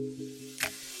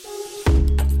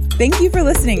Thank you for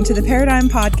listening to the Paradigm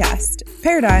Podcast.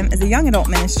 Paradigm is a young adult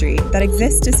ministry that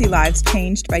exists to see lives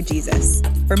changed by Jesus.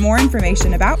 For more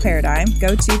information about Paradigm, go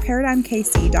to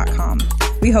paradigmkc.com.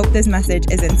 We hope this message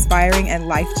is inspiring and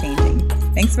life-changing.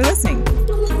 Thanks for listening.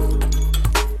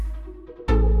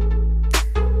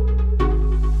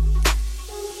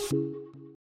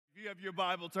 Your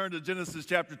Bible, turn to Genesis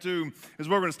chapter 2 is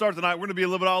where we're going to start tonight. We're going to be a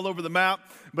little bit all over the map,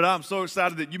 but I'm so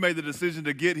excited that you made the decision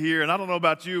to get here. And I don't know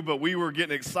about you, but we were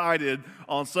getting excited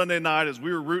on Sunday night as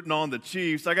we were rooting on the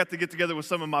Chiefs. I got to get together with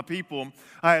some of my people.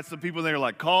 I had some people there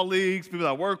like colleagues, people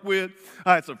I work with.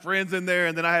 I had some friends in there,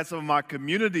 and then I had some of my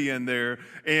community in there.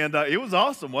 And it was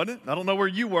awesome, wasn't it? I don't know where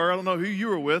you were. I don't know who you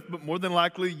were with, but more than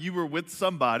likely you were with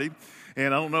somebody.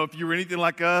 And I don't know if you were anything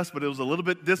like us, but it was a little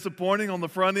bit disappointing on the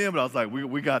front end. But I was like,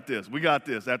 we got this. We got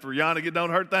this. After Rihanna get done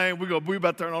her thing, we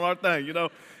about to turn on our thing, you know.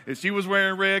 And she was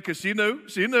wearing red because she knew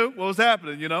what was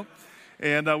happening, you know.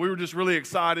 And we were just really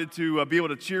excited to be able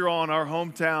to cheer on our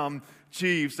hometown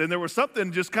Chiefs. And there was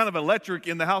something just kind of electric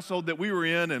in the household that we were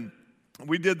in. And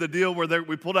we did the deal where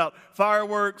we pulled out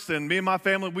fireworks, and me and my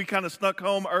family, we kind of snuck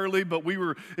home early, but we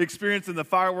were experiencing the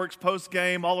fireworks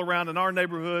post-game all around in our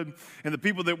neighborhood. And the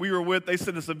people that we were with, they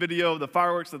sent us a video of the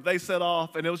fireworks that they set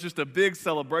off, and it was just a big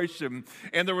celebration.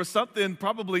 And there was something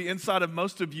probably inside of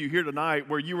most of you here tonight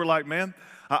where you were like, man,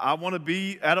 I want to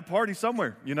be at a party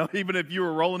somewhere, you know, even if you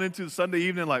were rolling into the Sunday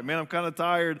evening like, man, I'm kind of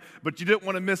tired, but you didn't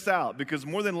want to miss out because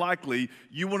more than likely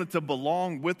you wanted to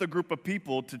belong with a group of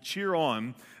people to cheer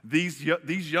on these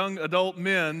young adult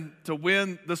men to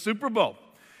win the Super Bowl.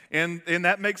 And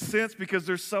that makes sense because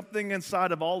there's something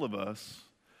inside of all of us.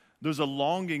 There's a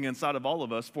longing inside of all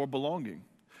of us for belonging.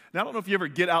 Now, I don't know if you ever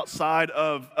get outside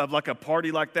of like a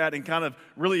party like that and kind of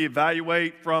really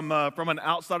evaluate from an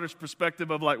outsider's perspective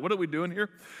of like, what are we doing here?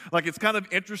 Like, it's kind of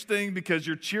interesting because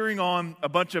you're cheering on a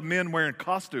bunch of men wearing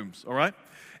costumes, all right?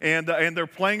 And they're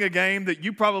playing a game that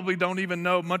you probably don't even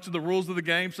know much of the rules of the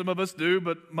game. Some of us do,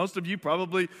 but most of you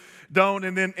probably don't.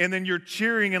 And then you're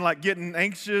cheering and like getting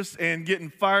anxious and getting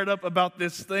fired up about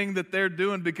this thing that they're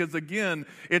doing because, again,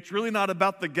 it's really not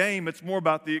about the game. It's more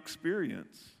about the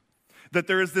experience. That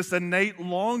there is this innate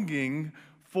longing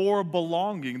for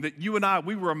belonging, that you and I,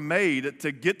 we were made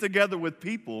to get together with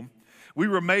people. We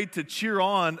were made to cheer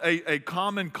on a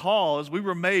common cause. We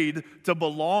were made to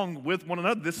belong with one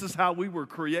another. This is how we were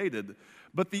created.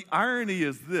 But the irony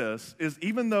is this, is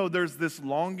even though there's this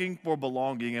longing for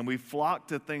belonging and we flock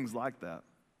to things like that,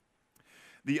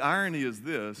 the irony is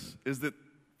this, is that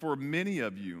for many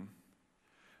of you,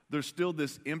 there's still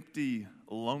this empty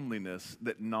loneliness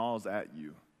that gnaws at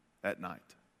you at night.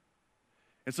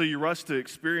 And so you rush to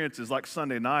experiences like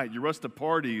Sunday night, you rush to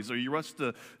parties, or you rush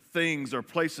to things or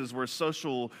places where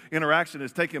social interaction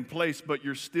is taking place, but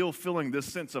you're still feeling this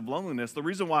sense of loneliness. The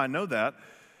reason why I know that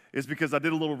is because I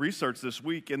did a little research this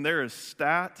week, and there is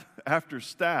stat after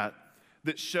stat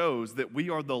that shows that we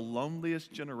are the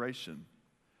loneliest generation.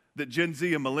 That Gen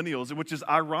Z and millennials, which is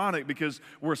ironic because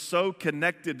we're so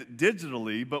connected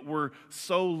digitally, but we're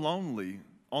so lonely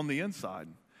on the inside.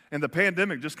 And the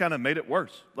pandemic just kind of made it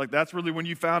worse. Like, that's really when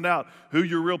you found out who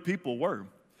your real people were.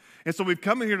 And so we've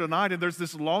come in here tonight, and there's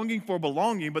this longing for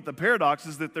belonging, but the paradox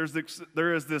is that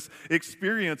there is this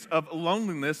experience of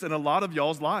loneliness in a lot of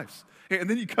y'all's lives. And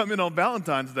then you come in on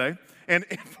Valentine's Day, and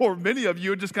for many of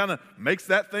you, it just kind of makes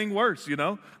that thing worse, you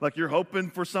know? Like, you're hoping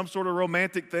for some sort of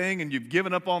romantic thing, and you've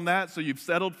given up on that, so you've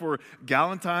settled for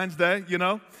Galentine's Day, you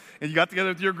know? And you got together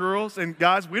with your girls, and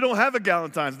guys, we don't have a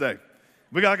Galentine's Day.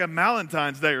 We got like a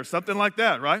Malentine's Day or something like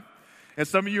that, right? And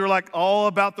some of you are like all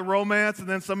about the romance, and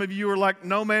then some of you are like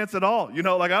no mance at all. You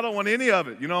know, like, I don't want any of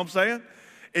it. You know what I'm saying?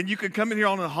 And you can come in here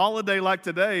on a holiday like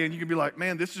today, and you can be like,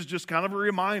 man, this is just kind of a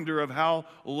reminder of how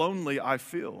lonely I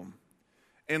feel.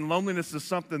 And loneliness is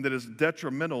something that is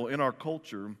detrimental in our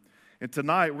culture. And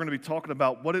tonight, we're going to be talking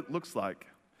about what it looks like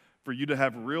for you to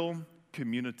have real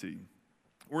community.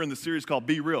 We're in the series called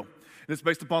Be Real. And it's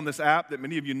based upon this app that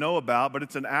many of you know about, but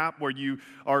it's an app where you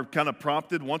are kind of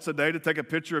prompted once a day to take a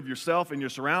picture of yourself and your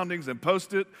surroundings and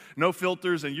post it, no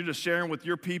filters, and you're just sharing with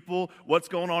your people what's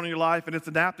going on in your life. And it's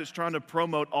an app that's trying to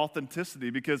promote authenticity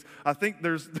because I think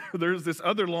there's this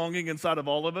other longing inside of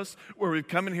all of us where we've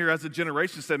come in here as a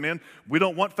generation and said, man, we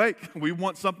don't want fake. We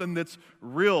want something that's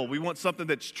real. We want something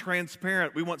that's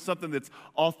transparent. We want something that's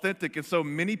authentic. And so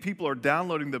many people are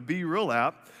downloading the Be Real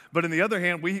app. But on the other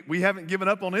hand, we haven't given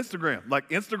up on Instagram. Like,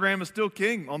 Instagram is still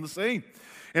king on the scene.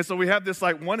 And so we have this,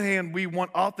 like, one hand, we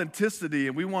want authenticity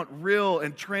and we want real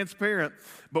and transparent,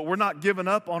 but we're not giving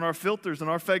up on our filters and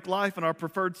our fake life and our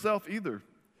preferred self either.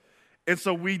 And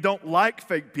so we don't like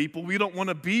fake people. We don't want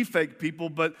to be fake people,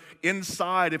 but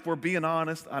inside, if we're being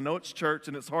honest, I know it's church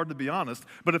and it's hard to be honest,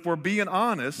 but if we're being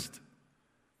honest,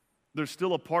 there's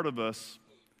still a part of us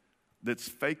that's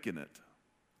faking it.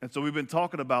 And so we've been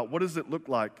talking about what does it look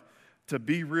like to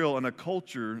be real in a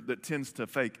culture that tends to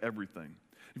fake everything.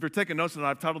 If you're taking notes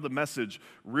tonight, I've titled the message,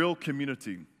 Real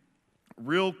Community.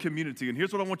 Real community. And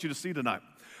here's what I want you to see tonight.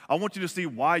 I want you to see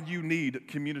why you need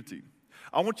community.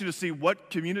 I want you to see what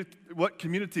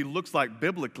community looks like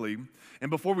biblically.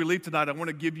 And before we leave tonight, I want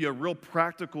to give you a real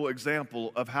practical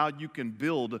example of how you can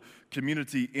build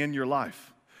community in your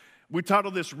life. We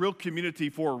titled this Real Community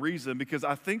for a reason because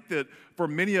I think that for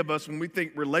many of us, when we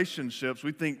think relationships,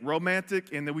 we think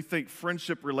romantic and then we think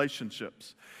friendship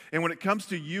relationships. And when it comes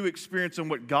to you experiencing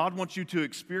what God wants you to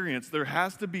experience, there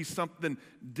has to be something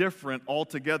different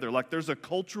altogether. Like there's a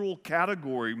cultural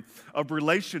category of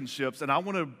relationships, and I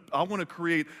want to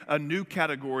create a new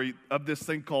category of this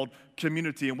thing called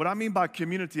community. And what I mean by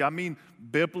community, I mean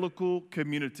biblical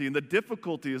community. And the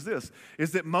difficulty is this,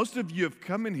 is that most of you have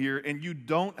come in here and you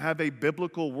don't have a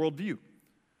biblical worldview.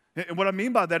 And what I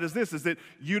mean by that is this, is that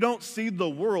you don't see the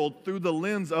world through the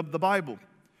lens of the Bible.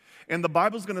 And the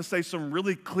Bible's going to say some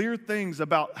really clear things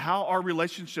about how our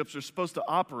relationships are supposed to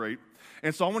operate.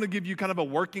 And so I want to give you kind of a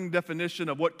working definition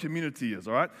of what community is,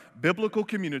 all right? Biblical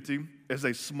community is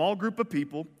a small group of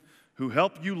people who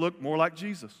help you look more like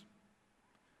Jesus.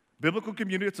 Biblical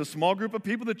community, it's a small group of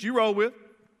people that you roll with.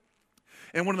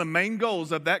 And one of the main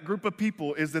goals of that group of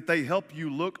people is that they help you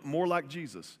look more like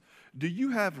Jesus. Do you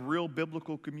have real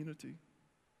biblical community?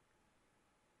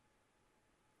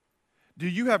 Do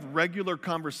you have regular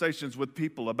conversations with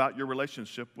people about your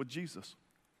relationship with Jesus?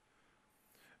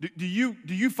 Do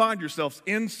you find yourselves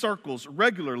in circles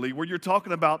regularly where you're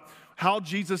talking about how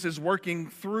Jesus is working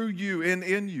through you and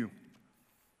in you?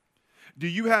 Do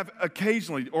you have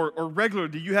occasionally or regularly,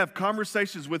 do you have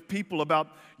conversations with people about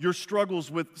your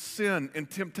struggles with sin and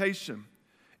temptation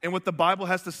and what the Bible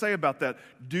has to say about that?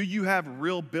 Do you have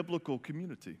real biblical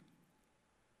community?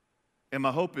 And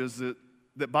my hope is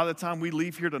that by the time we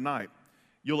leave here tonight,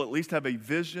 you'll at least have a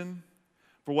vision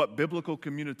for what biblical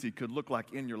community could look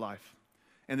like in your life,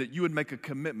 and that you would make a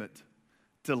commitment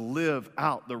to live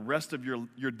out the rest of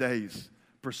your days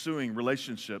pursuing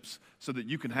relationships so that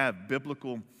you can have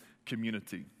biblical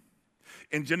community.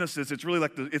 In Genesis, it's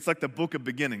like the book of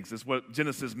beginnings is what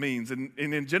Genesis means. And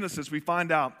in Genesis, we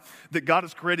find out that God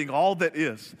is creating all that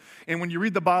is. And when you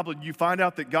read the Bible, you find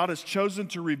out that God has chosen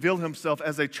to reveal himself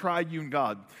as a triune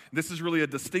God. This is really a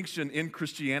distinction in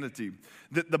Christianity.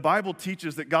 The Bible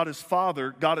teaches that God is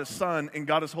Father, God is Son, and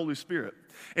God is Holy Spirit.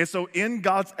 And so in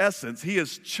God's essence, he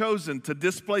has chosen to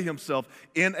display himself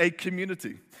in a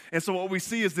community. And so what we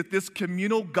see is that this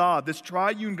communal God, this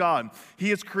triune God,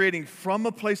 he is creating from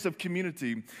a place of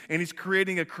community, and he's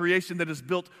creating a creation that is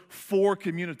built for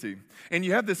community. And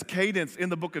you have this cadence in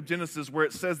the book of Genesis where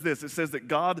it says this. It says that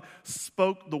God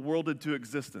spoke the world into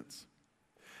existence.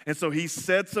 And so he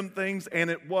said some things, and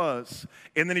it was.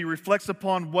 And then he reflects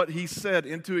upon what he said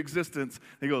into existence.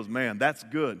 He goes, man, that's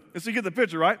good. And so you get the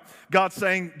picture, right? God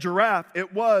saying giraffe,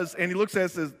 it was. And he looks at it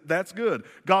and says, that's good.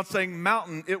 God saying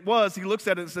mountain, it was. He looks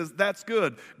at it and says, that's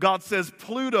good. God says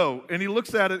Pluto, and he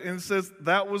looks at it and says,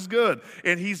 that was good.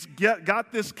 And he's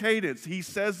got this cadence. He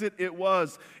says it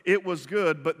was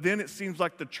good. But then it seems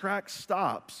like the track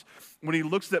stops when he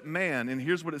looks at man. And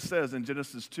here's what it says in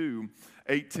Genesis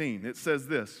 2:18. It says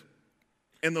this,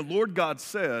 and the Lord God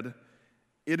said,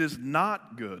 it is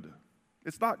not good.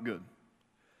 It's not good.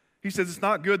 He says it's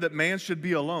not good that man should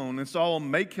be alone, and so I'll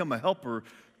make him a helper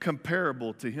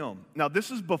comparable to him. Now,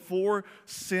 this is before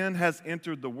sin has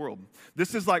entered the world.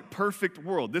 This is like perfect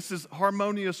world. This is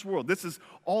harmonious world. This is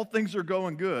all things are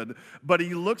going good. But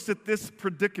he looks at this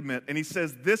predicament and he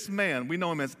says, this man, we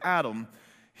know him as Adam,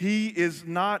 he is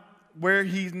not where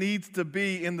he needs to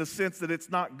be in the sense that it's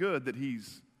not good that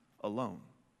he's alone.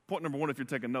 Point number one, if you're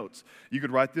taking notes, you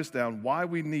could write this down, why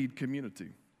we need community.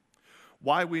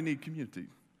 Why we need community.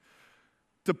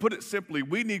 To put it simply,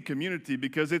 we need community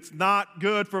because it's not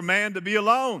good for man to be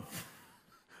alone.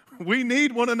 We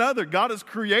need one another. God has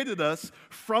created us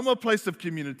from a place of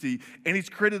community, and he's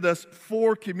created us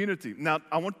for community. Now,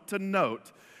 I want to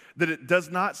note that it does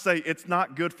not say it's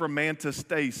not good for man to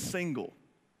stay single.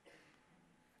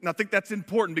 And I think that's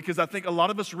important because I think a lot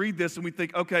of us read this and we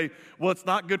think, okay, well, it's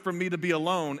not good for me to be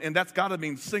alone, and that's got to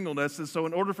mean singleness. And so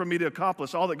in order for me to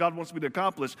accomplish all that God wants me to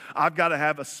accomplish, I've got to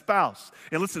have a spouse.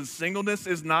 And listen, singleness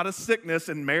is not a sickness,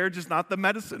 and marriage is not the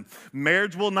medicine.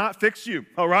 Marriage will not fix you,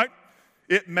 all right?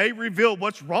 It may reveal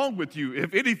what's wrong with you,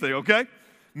 if anything, okay?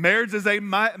 Marriage is a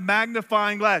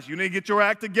magnifying glass. You need to get your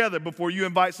act together before you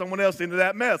invite someone else into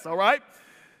that mess, all right?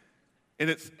 And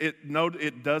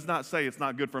it does not say it's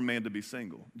not good for a man to be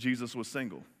single. Jesus was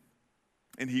single,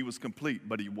 and he was complete,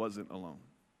 but he wasn't alone.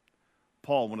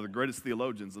 Paul, one of the greatest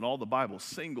theologians in all the Bible,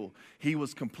 single. He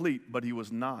was complete, but he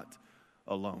was not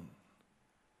alone.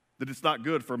 That it's not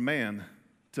good for man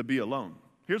to be alone.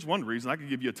 Here's one reason. I could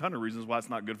give you a ton of reasons why it's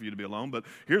not good for you to be alone, but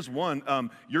here's one.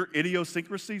 Your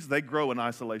idiosyncrasies, they grow in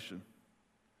isolation.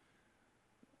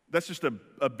 That's just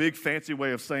a big fancy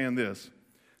way of saying this.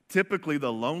 Typically,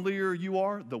 the lonelier you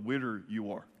are, the weirder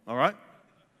you are, all right?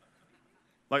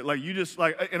 Like you just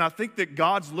and I think that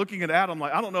God's looking at Adam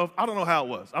like, I don't know how it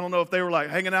was. I don't know if they were like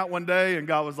hanging out one day and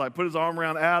God was like, put his arm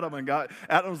around Adam and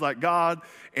Adam was like God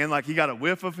and like he got a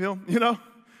whiff of him, you know?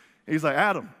 He's like,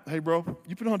 Adam, hey bro,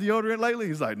 you put on deodorant lately?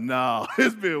 He's like, no,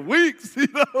 it's been weeks, you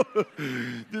know?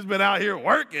 Just been out here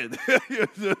working.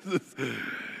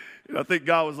 And I think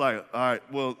God was like, all right,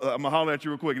 well, I'm gonna holler at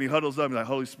you real quick. And he huddles up and he's like,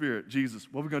 Holy Spirit, Jesus,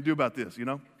 what are we gonna do about this, you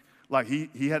know? Like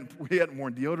he hadn't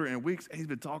worn deodorant in weeks, and he's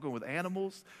been talking with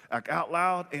animals like out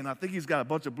loud, and I think he's got a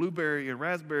bunch of blueberry and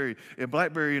raspberry and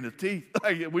blackberry in his teeth.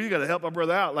 Like, we got to help our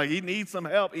brother out. Like, he needs some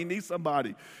help. He needs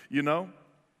somebody, you know?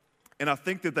 And I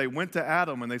think that they went to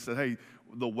Adam and they said, hey,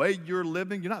 the way you're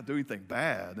living, you're not doing anything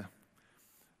bad,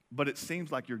 but it seems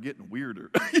like you're getting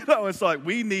weirder. You know, it's like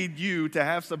we need you to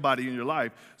have somebody in your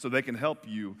life so they can help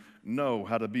you know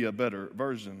how to be a better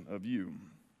version of you.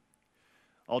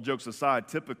 All jokes aside,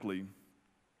 typically,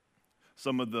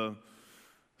 some of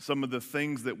the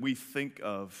things that we think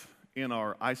of in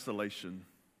our isolation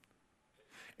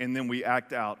and then we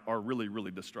act out are really,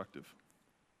 really destructive.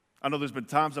 I know there's been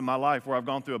times in my life where I've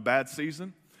gone through a bad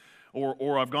season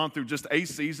or I've gone through just a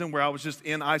season where I was just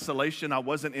in isolation. I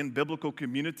wasn't in biblical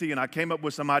community, and I came up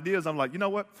with some ideas. I'm like, you know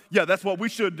what? Yeah, that's what we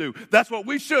should do. That's what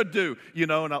we should do. You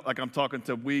know, and I'm talking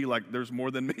to we, like there's more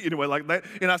than me anyway, like that.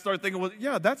 And I started thinking, well,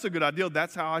 yeah, that's a good idea.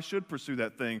 That's how I should pursue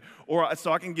that thing. Or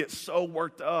so I can get so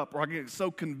worked up, or I can get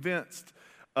so convinced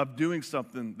of doing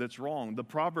something that's wrong. The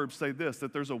Proverbs say this,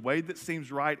 that there's a way that seems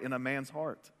right in a man's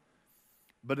heart,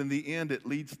 but in the end it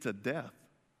leads to death.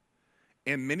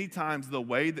 And many times the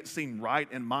way that seemed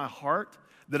right in my heart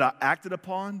that I acted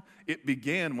upon, it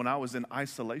began when I was in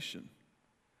isolation.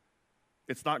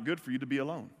 It's not good for you to be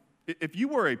alone. If you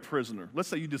were a prisoner, let's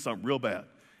say you did something real bad,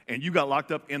 and you got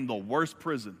locked up in the worst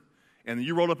prison, and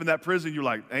you rolled up in that prison, you're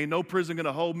like, ain't no prison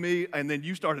gonna hold me, and then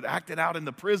you started acting out in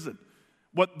the prison.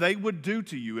 What they would do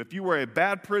to you, if you were a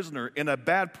bad prisoner in a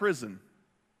bad prison,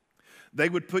 they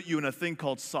would put you in a thing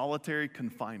called solitary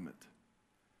confinement.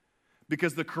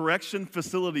 Because the correction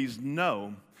facilities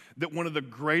know that one of the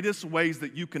greatest ways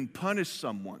that you can punish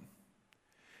someone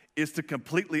is to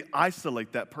completely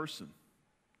isolate that person.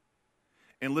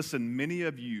 And listen, many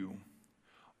of you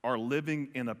are living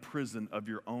in a prison of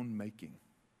your own making.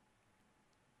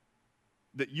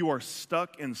 That you are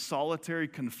stuck in solitary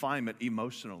confinement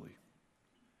emotionally.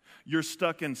 You're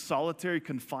stuck in solitary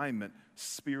confinement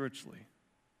spiritually.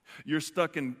 You're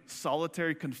stuck in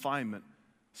solitary confinement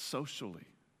socially.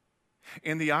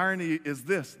 And the irony is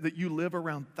this, that you live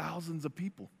around thousands of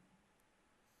people.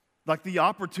 Like the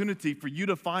opportunity for you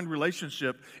to find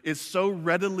relationship is so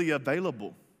readily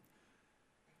available.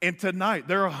 And tonight,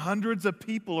 there are hundreds of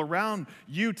people around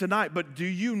you tonight, but do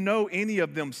you know any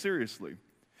of them seriously?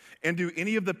 And do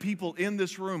any of the people in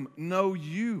this room know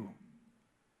you?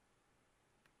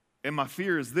 And my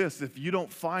fear is this, if you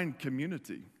don't find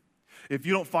community, if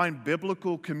you don't find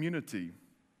biblical community,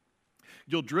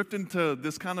 you'll drift into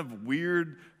this kind of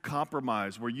weird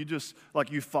compromise where you just,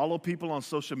 like you follow people on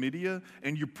social media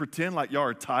and you pretend like y'all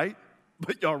are tight,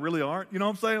 but y'all really aren't. You know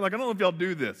what I'm saying? Like, I don't know if y'all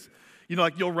do this. You know,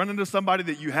 like you'll run into somebody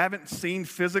that you haven't seen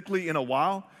physically in a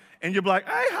while and you'll be like,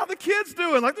 hey, how the kids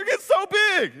doing? Like, they're getting so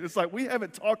big. It's like, we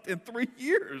haven't talked in 3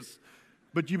 years,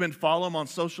 but you've been following them on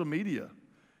social media.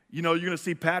 You know, you're going to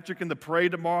see Patrick in the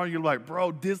parade tomorrow, and you're like,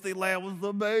 bro, Disneyland was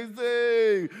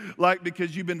amazing. Like,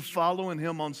 because you've been following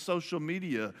him on social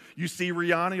media. You see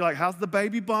Rihanna, you're like, how's the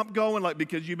baby bump going? Like,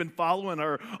 because you've been following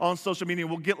her on social media.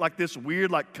 We'll get like this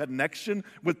weird like connection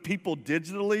with people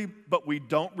digitally, but we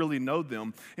don't really know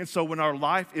them. And so when our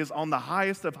life is on the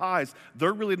highest of highs,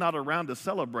 they're really not around to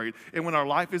celebrate. And when our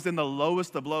life is in the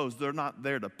lowest of lows, they're not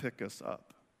there to pick us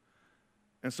up.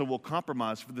 And so we'll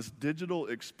compromise for this digital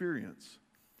experience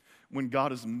when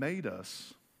God has made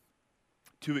us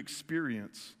to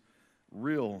experience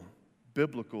real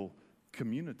biblical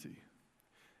community.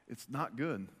 It's not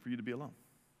good for you to be alone.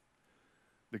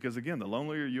 Because again, the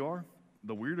lonelier you are,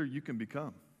 the weirder you can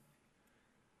become.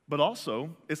 But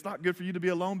also, it's not good for you to be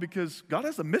alone because God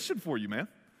has a mission for you, man.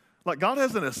 Like, God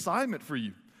has an assignment for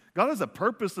you. God has a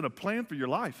purpose and a plan for your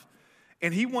life.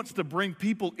 And he wants to bring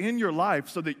people in your life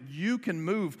so that you can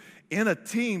move in a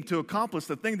team to accomplish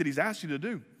the thing that he's asked you to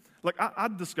do. Like, I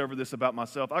discovered this about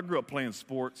myself. I grew up playing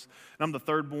sports, and I'm the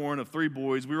third born of three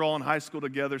boys. We were all in high school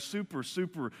together, super,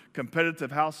 super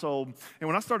competitive household. And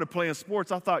when I started playing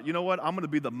sports, I thought, you know what? I'm going to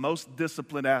be the most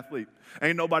disciplined athlete.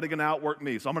 Ain't nobody going to outwork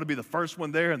me. So I'm going to be the first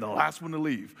one there and the last one to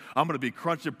leave. I'm going to be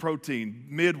crunching protein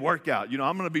mid-workout.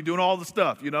 I'm going to be doing all the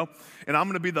stuff, And I'm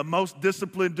going to be the most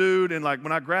disciplined dude. And like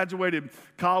when I graduated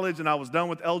college and I was done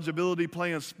with eligibility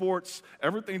playing sports,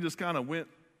 everything just kind of went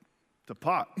to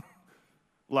pot.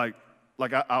 Like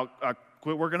I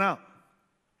quit working out.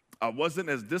 I wasn't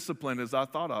as disciplined as I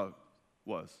thought I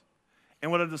was.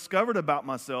 And what I discovered about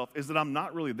myself is that I'm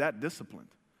not really that disciplined.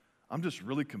 I'm just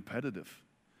really competitive.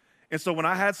 And so when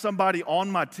I had somebody on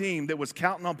my team that was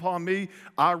counting upon me,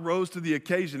 I rose to the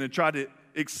occasion and tried to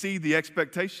exceed the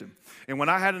expectation. And when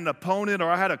I had an opponent or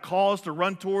I had a cause to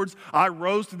run towards, I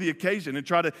rose to the occasion and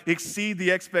tried to exceed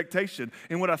the expectation.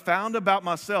 And what I found about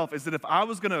myself is that if I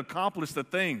was going to accomplish the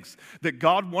things that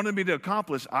God wanted me to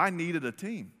accomplish, I needed a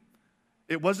team.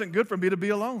 It wasn't good for me to be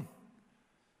alone.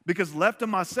 Because left to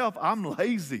myself, I'm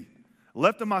lazy.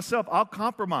 Left to myself, I'll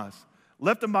compromise.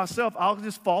 Left to myself, I'll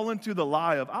just fall into the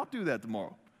lie of, I'll do that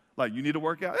tomorrow. Like, you need to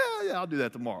work out? Yeah, I'll do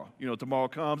that tomorrow. Tomorrow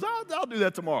comes, I'll do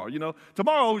that tomorrow.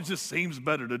 Tomorrow always just seems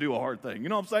better to do a hard thing. You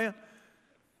know what I'm saying?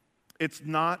 It's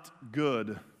not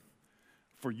good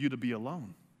for you to be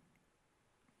alone.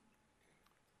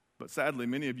 But sadly,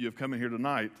 many of you have come in here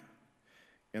tonight,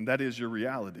 and that is your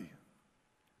reality.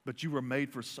 But you were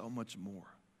made for so much more.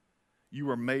 You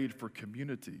were made for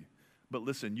community. But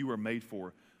listen, you were made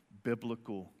for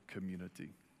biblical community.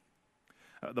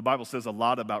 The Bible says a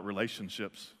lot about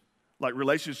relationships. Like,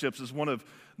 relationships is one of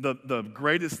the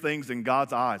greatest things in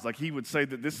God's eyes. Like, he would say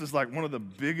that this is like one of the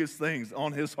biggest things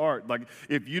on his heart. Like,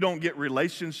 if you don't get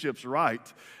relationships right,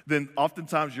 then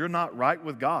oftentimes you're not right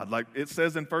with God. Like it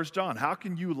says in 1 John, how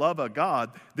can you love a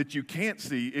God that you can't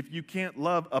see if you can't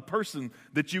love a person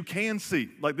that you can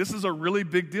see? Like, this is a really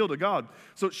big deal to God.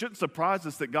 So it shouldn't surprise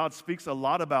us that God speaks a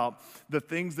lot about the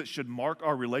things that should mark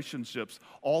our relationships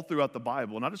all throughout the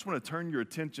Bible. And I just want to turn your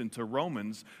attention to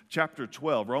Romans chapter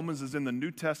 12. Romans is in the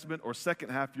New Testament or second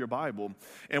half of your Bible.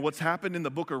 And what's happened in the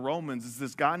book of Romans is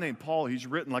this guy named Paul, he's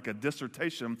written like a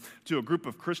dissertation to a group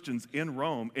of Christians in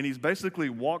Rome. And he's basically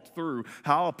walked through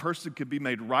how a person could be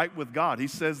made right with God. He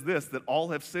says this, that all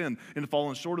have sinned and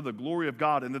fallen short of the glory of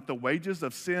God, and that the wages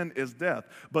of sin is death,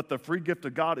 but the free gift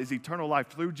of God is eternal life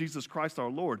through Jesus Christ our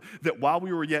Lord. That while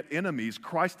we were yet enemies,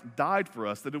 Christ died for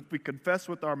us. That if we confess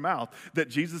with our mouth that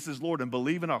Jesus is Lord and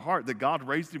believe in our heart that God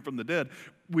raised him from the dead,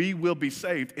 we will be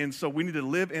saved. And so we need to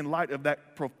live in light of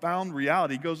that profound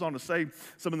reality. He goes on to say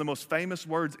some of the most famous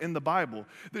words in the Bible,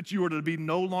 that you are to be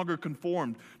no longer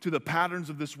conformed to the patterns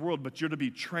of this world, but you're to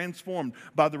be transformed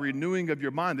by the renewing of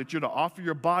your mind, that you're to offer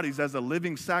your bodies as a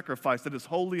living sacrifice that is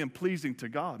holy and pleasing to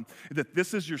God, that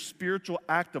this is your spiritual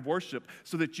act of worship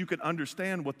so that you can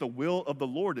understand what the will of the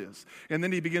Lord is. And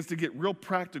then he begins to get real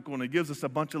practical, and he gives us a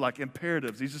bunch of like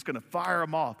imperatives. He's just going to fire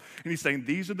them off. And he's saying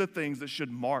these are the things that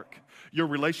should mark your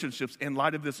relationships in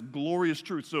light of this glorious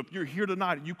truth. So if you're here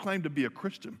tonight and you claim to be a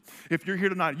Christian, if you're here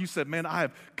tonight and you said, man, I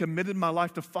have committed my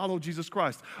life to follow Jesus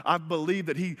Christ. I believe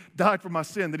that he died for my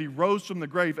sin, that he rose from the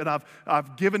grave, and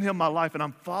I've given him my life and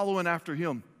I'm following after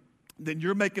him. Then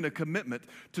you're making a commitment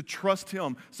to trust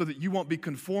him so that you won't be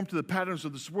conformed to the patterns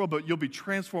of this world, but you'll be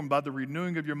transformed by the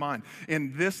renewing of your mind.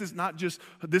 And this is not just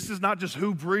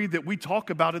who breathe that we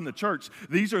talk about in the church.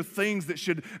 These are things that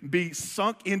should be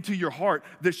sunk into your heart,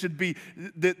 that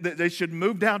they should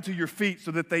move down to your feet so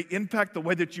that they impact the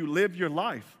way that you live your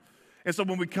life. And so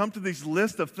when we come to these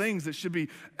lists of things that should be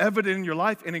evident in your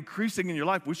life and increasing in your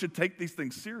life, we should take these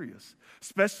things serious,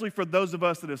 especially for those of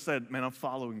us that have said, man, I'm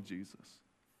following Jesus.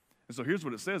 And so here's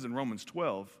what it says in Romans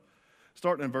 12,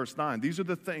 starting in verse 9. These are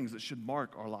the things that should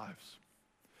mark our lives.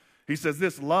 He says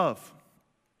this, love.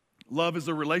 Love is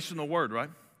a relational word, right?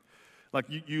 Like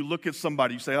you look at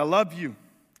somebody, you say, I love you.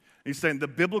 He's saying the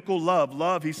biblical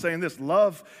love, he's saying this,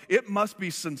 love, it must be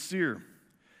sincere.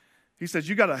 He says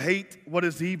you got to hate what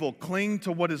is evil, cling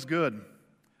to what is good.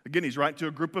 Again, he's writing to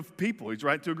a group of people. He's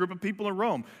writing to a group of people in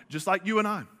Rome, just like you and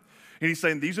I. And he's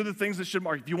saying these are the things that should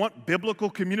mark. If you want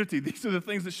biblical community, these are the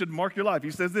things that should mark your life.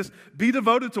 He says this, be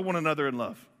devoted to one another in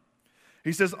love.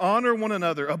 He says honor one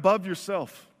another above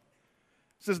yourself.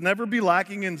 He says never be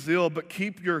lacking in zeal, but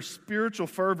keep your spiritual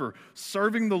fervor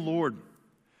serving the Lord.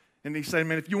 And he's saying,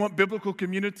 man, if you want biblical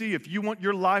community, if you want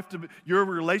your life your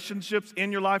relationships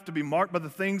in your life to be marked by the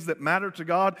things that matter to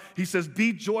God, he says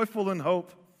be joyful in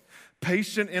hope,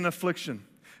 patient in affliction,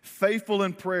 faithful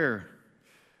in prayer.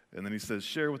 And then he says,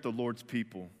 share with the Lord's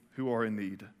people who are in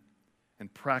need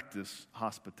and practice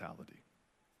hospitality.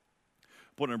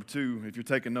 Point number 2, if you're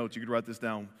taking notes, you could write this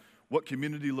down. What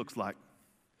community looks like.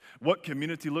 What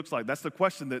community looks like. That's the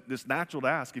question that's natural to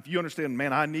ask. If you understand,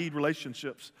 man, I need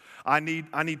relationships. I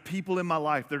need people in my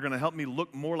life that are going to help me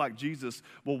look more like Jesus.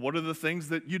 Well, what are the things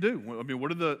that you do? I mean,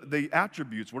 what are the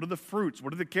attributes? What are the fruits?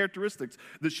 What are the characteristics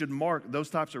that should mark those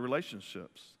types of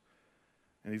relationships?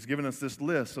 And he's given us this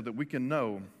list so that we can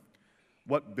know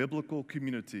what biblical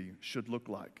community should look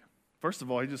like. First of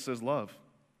all, he just says love.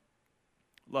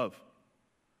 Love.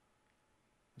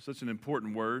 It's such an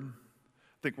important word.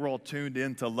 I think we're all tuned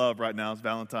into love right now. It's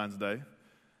Valentine's Day.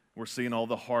 We're seeing all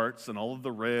the hearts and all of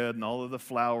the red and all of the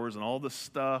flowers and all the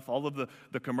stuff, all of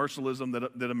the commercialism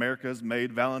that America has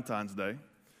made Valentine's Day.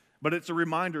 But it's a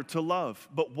reminder to love.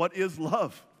 But what is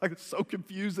love? Like, it's so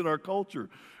confused in our culture,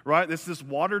 right? It's this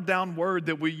watered down word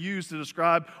that we use to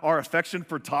describe our affection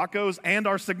for tacos and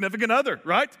our significant other,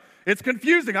 right? It's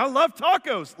confusing. I love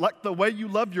tacos. Like the way you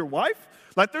love your wife?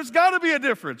 Like, there's got to be a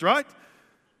difference, right?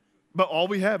 But all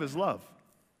we have is love.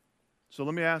 So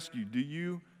let me ask you, do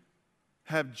you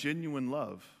have genuine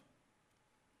love?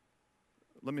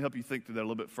 Let me help you think through that a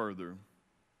little bit further.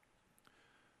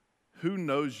 Who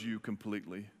knows you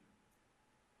completely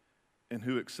and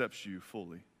who accepts you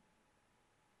fully?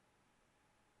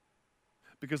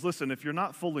 Because listen, if you're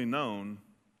not fully known,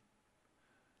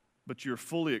 but you're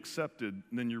fully accepted,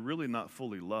 then you're really not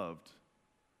fully loved.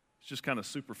 It's just kind of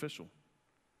superficial.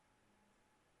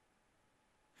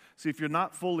 See, if you're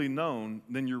not fully known,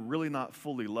 then you're really not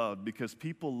fully loved because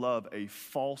people love a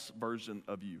false version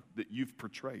of you that you've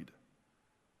portrayed.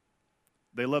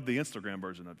 They love the Instagram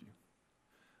version of you.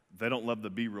 They don't love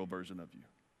the be-real version of you.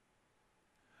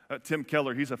 Tim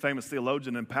Keller, he's a famous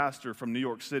theologian and pastor from New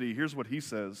York City. Here's what he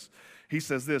says. He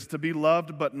says this: to be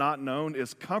loved but not known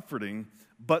is comforting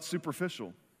but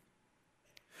superficial.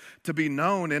 To be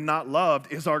known and not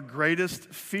loved is our greatest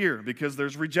fear because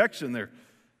there's rejection there.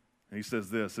 And he says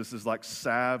this is like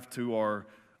salve to our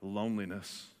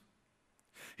loneliness.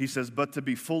 He says, but to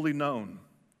be fully known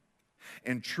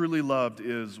and truly loved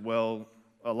is, well,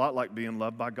 a lot like being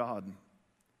loved by God.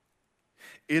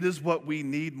 It is what we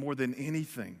need more than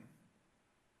anything.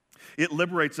 It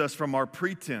liberates us from our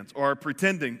pretense or our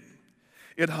pretending.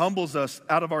 It humbles us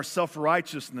out of our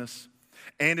self-righteousness,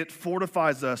 and it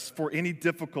fortifies us for any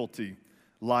difficulty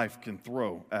life can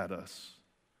throw at us.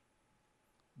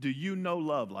 Do you know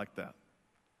love like that?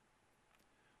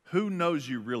 Who knows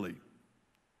you really?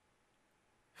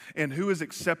 And who has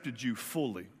accepted you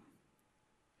fully?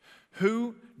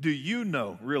 Who do you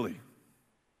know really?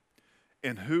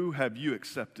 And who have you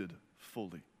accepted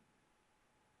fully?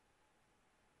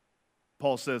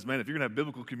 Paul says, man, if you're going to have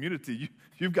biblical community,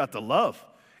 you've got to love.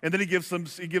 And then he gives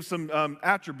some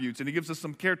attributes, and he gives us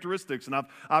some characteristics, and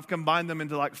I've combined them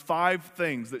into like 5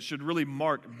 things that should really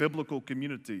mark biblical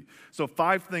community. So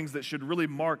 5 things that should really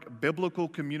mark biblical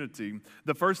community.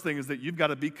 The first thing is that you've got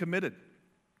to be committed.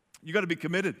 You got to be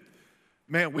committed.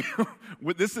 Man,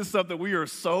 this is something we are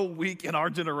so weak in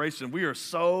our generation. We are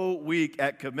so weak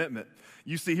at commitment.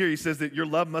 You see here, he says that your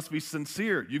love must be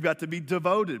sincere. You've got to be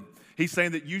devoted. He's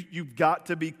saying that you've got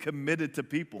to be committed to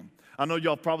people. I know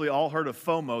y'all probably all heard of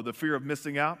FOMO, the fear of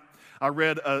missing out. I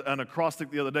read an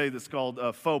acrostic the other day that's called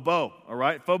FOBO, all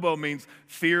right? FOBO means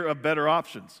fear of better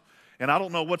options. And I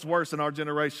don't know what's worse in our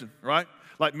generation, right?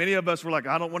 Like many of us were like,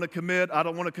 I don't want to commit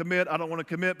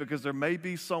because there may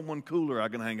be someone cooler I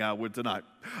can hang out with tonight.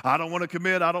 I don't want to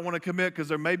commit because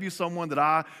there may be someone that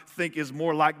I think is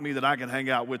more like me that I can hang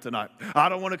out with tonight. I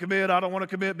don't want to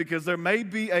commit because there may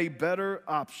be a better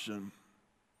option.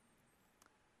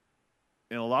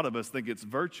 And a lot of us think it's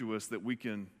virtuous that we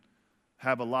can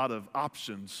have a lot of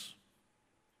options.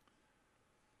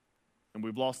 And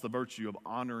we've lost the virtue of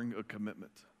honoring a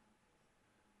commitment.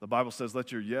 The Bible says,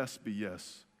 let your yes be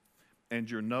yes and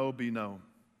your no be no.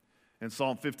 In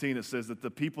Psalm 15, it says that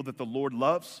the people that the Lord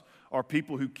loves are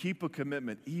people who keep a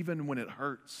commitment even when it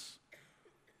hurts.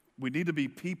 We need to be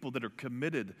people that are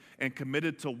committed and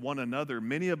committed to one another.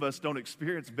 Many of us don't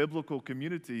experience biblical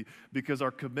community because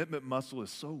our commitment muscle is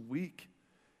so weak.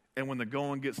 And when the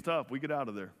going gets tough, we get out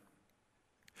of there.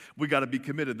 We got to be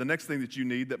committed. The next thing that you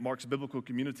need that marks biblical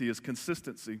community is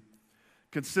consistency.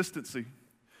 Consistency.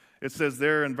 It says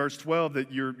there in verse 12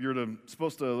 that you're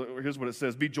supposed to, here's what it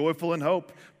says, be joyful in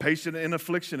hope, patient in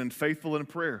affliction, and faithful in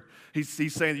prayer.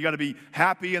 He's saying you got to be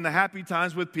happy in the happy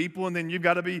times with people, and then you've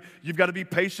got to be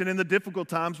patient in the difficult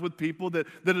times with people, that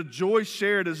a joy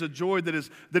shared is a joy that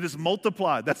is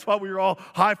multiplied. That's why we were all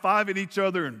high-fiving each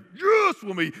other, and yes,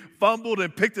 when we fumbled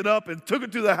and picked it up and took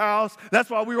it to the house. That's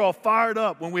why we were all fired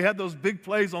up when we had those big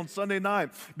plays on Sunday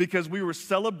night, because we were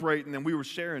celebrating and we were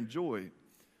sharing joy.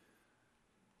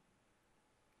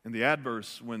 In the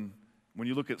adverse, when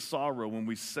you look at sorrow, when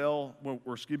we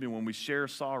share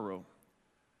sorrow,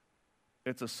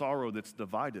 it's a sorrow that's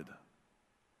divided.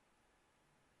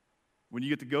 When you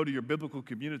get to go to your biblical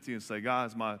community and say,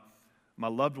 guys, my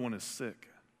loved one is sick.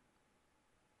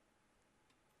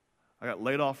 I got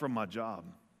laid off from my job.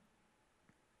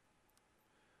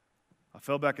 I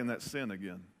fell back in that sin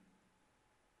again.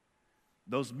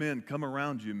 Those men come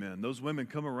around you, men. Those women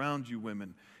come around you,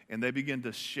 women, and they begin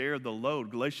to share the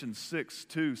load. Galatians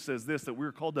 6:2 says this, that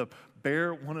we're called to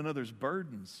bear one another's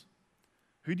burdens.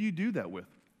 Who do you do that with?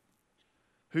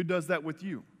 Who does that with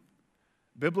you?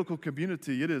 Biblical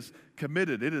community, it is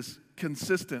committed, it is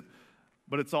consistent,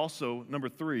 but it's also, number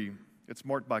 3, it's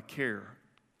marked by care.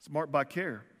 It's marked by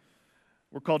care.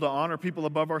 We're called to honor people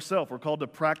above ourselves. We're called to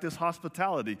practice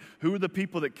hospitality. Who are the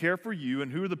people that care for you,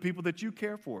 and who are the people that you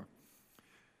care for?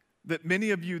 That many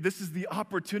of you, this is the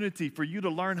opportunity for you to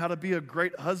learn how to be a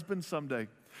great husband someday.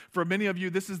 For many of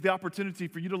you, this is the opportunity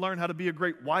for you to learn how to be a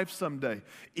great wife someday.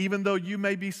 Even though you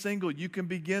may be single, you can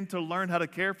begin to learn how to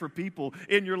care for people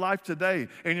in your life today.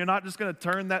 And you're not just going to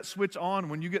turn that switch on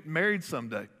when you get married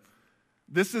someday.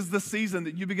 This is the season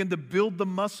that you begin to build the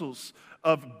muscles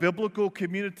of biblical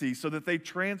community so that they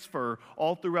transfer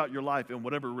all throughout your life in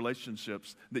whatever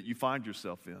relationships that you find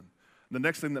yourself in. The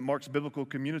next thing that marks biblical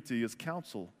community is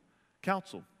counsel.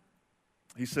 Counsel.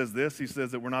 He says this, he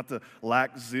says that we're not to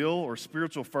lack zeal or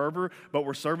spiritual fervor, but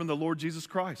we're serving the Lord Jesus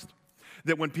Christ.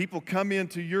 That when people come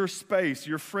into your space,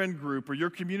 your friend group, or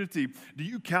your community, do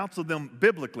you counsel them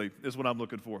biblically is what I'm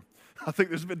looking for. I think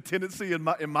there's been a tendency in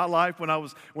my life when I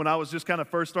was just kind of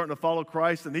first starting to follow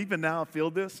Christ, and even now I feel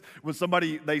this, when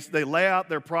somebody, they lay out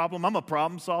their problem. I'm a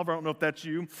problem solver. I don't know if that's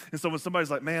you. And so when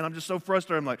somebody's like, man, I'm just so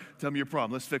frustrated, I'm like, tell me your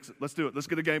problem. Let's fix it. Let's do it. Let's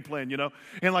get a game plan, you know?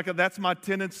 And like that's my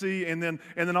tendency. And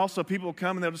then also people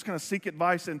come and they'll just kind of seek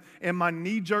advice. And my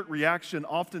knee-jerk reaction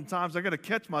oftentimes, I got to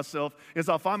catch myself, is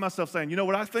I'll find myself saying, you know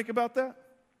what I think about that?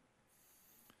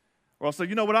 Or I'll say,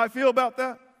 you know what I feel about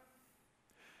that?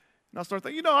 And I'll start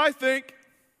thinking, I think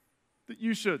that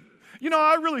you should.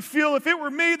 I really feel if it were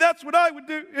me, that's what I would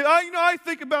do. I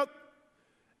think about,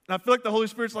 and I feel like the Holy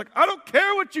Spirit's like, I don't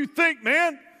care what you think,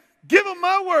 man. Give them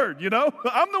my word,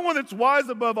 I'm the one that's wise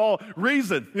above all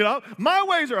reason, My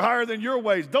ways are higher than your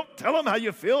ways. Don't tell them how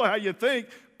you feel, how you think.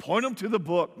 Point them to the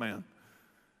book, man.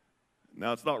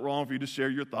 Now, it's not wrong for you to share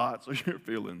your thoughts or your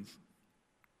feelings.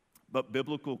 But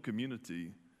biblical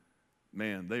community,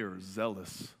 man, they are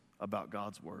zealous about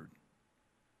God's word.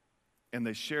 And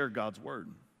they share God's word.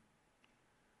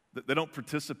 They don't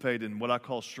participate in what I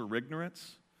call sure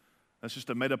ignorance. That's just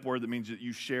a made-up word that means that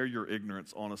you share your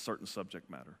ignorance on a certain subject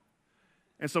matter.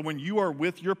 And so when you are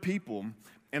with your people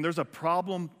and there's a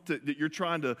problem that you're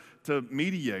trying to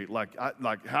mediate, like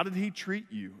how did he treat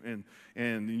you?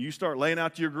 And you start laying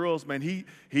out to your girls, man, he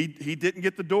didn't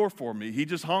get the door for me. He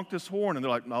just honked his horn, and they're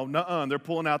like, no, nuh-uh. And they're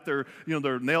pulling out their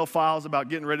nail files about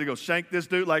getting ready to go shank this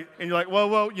dude. And you're like,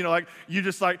 whoa,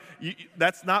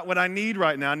 that's not what I need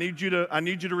right now. I need you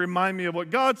to remind me of what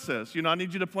God says. I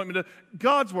need you to point me to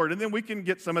God's word, and then we can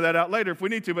get some of that out later if we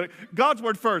need to. But God's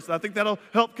word first. I think that'll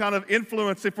help kind of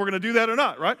influence if we're going to do that or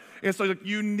not, right? And so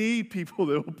you need people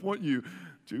that will point you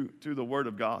to the word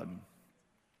of God.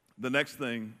 The next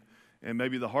thing, and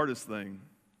maybe the hardest thing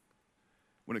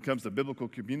when it comes to biblical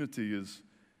community is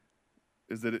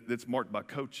that it's marked by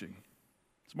coaching.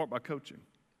 It's marked by coaching.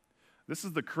 This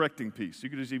is the correcting piece. You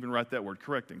could just even write that word,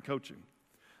 correcting, coaching.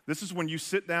 This is when you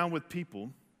sit down with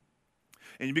people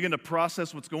and you begin to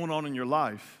process what's going on in your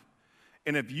life.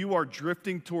 And if you are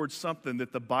drifting towards something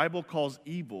that the Bible calls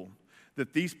evil,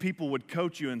 that these people would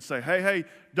coach you and say, hey,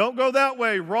 don't go that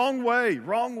way, wrong way,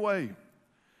 wrong way.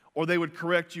 Or they would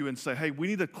correct you and say, hey, we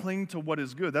need to cling to what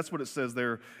is good. That's what it says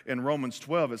there in Romans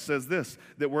 12. It says this,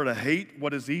 that we're to hate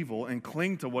what is evil and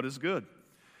cling to what is good.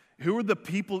 Who are the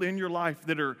people in your life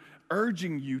that are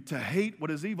urging you to hate what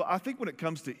is evil? I think when it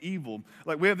comes to evil,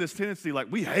 we have this tendency,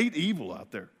 we hate evil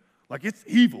out there. It's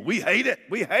evil. We hate it.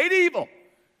 We hate evil.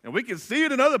 And we can see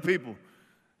it in other people.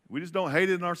 We just don't hate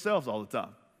it in ourselves all the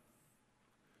time.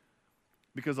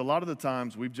 Because a lot of the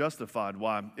times we've justified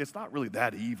why it's not really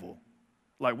that evil.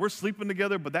 We're sleeping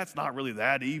together, but that's not really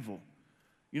that evil.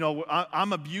 You know,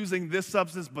 I'm abusing this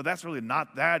substance, but that's really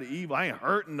not that evil. I ain't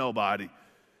hurting nobody.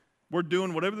 We're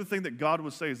doing whatever the thing that God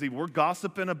would say is evil. We're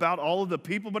gossiping about all of the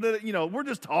people, but, we're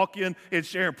just talking and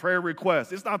sharing prayer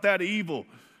requests. It's not that evil.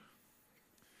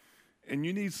 And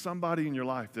you need somebody in your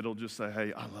life that'll just say,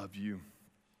 hey, I love you.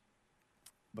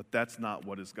 But that's not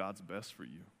what is God's best for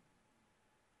you.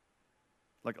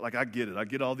 Like I get it. I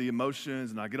get all the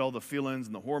emotions and I get all the feelings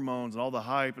and the hormones and all the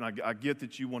hype, and I get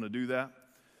that you want to do that.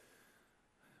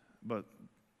 But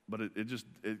it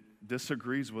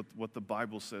disagrees with what the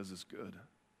Bible says is good.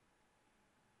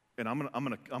 And I'm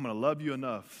gonna love you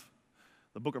enough.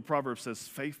 The book of Proverbs says,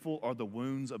 faithful are the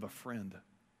wounds of a friend.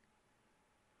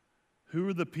 Who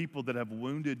are the people that have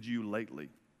wounded you lately?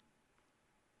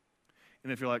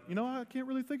 And if you're like, I can't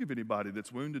really think of anybody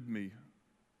that's wounded me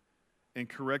and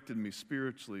corrected me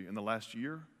spiritually in the last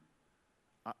year,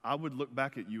 I would look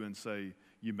back at you and say,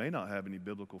 you may not have any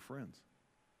biblical friends.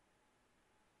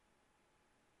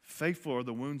 Faithful are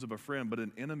the wounds of a friend, but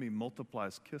an enemy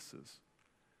multiplies kisses.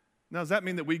 Now, does that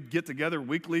mean that we get together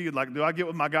weekly? Like, do I get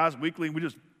with my guys weekly and we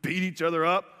just beat each other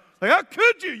up? Like, how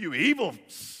could you evil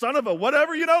son of a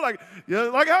whatever, like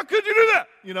how could you do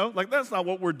that? Like that's not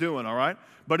what we're doing, all right?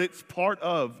 But it's part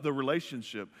of the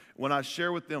relationship. When I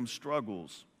share with them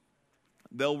struggles,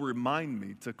 they'll remind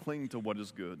me to cling to what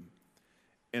is good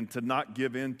and to not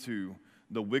give into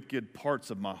the wicked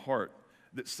parts of my heart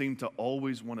that seem to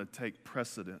always want to take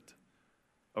precedent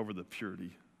over the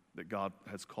purity that God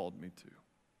has called me to.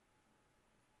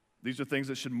 These are things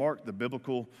that should mark the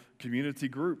biblical community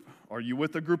group. Are you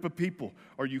with a group of people?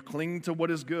 Are you clinging to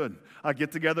what is good? I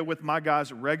get together with my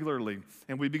guys regularly,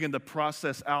 and we begin to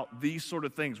process out these sort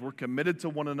of things. We're committed to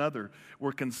one another.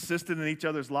 We're consistent in each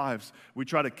other's lives. We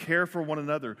try to care for one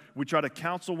another. We try to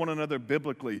counsel one another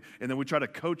biblically, and then we try to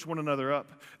coach one another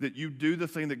up, that you do the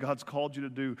thing that God's called you to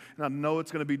do. And I know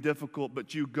it's going to be difficult,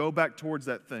 but you go back towards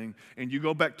that thing, and you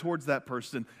go back towards that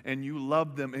person, and you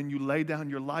love them, and you lay down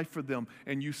your life for them,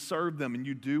 and you serve them, and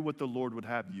you do what the Lord would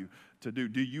have you to do.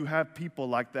 Do you have people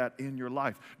like that in your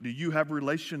life? Do you have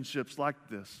relationships like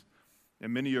this?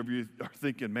 And many of you are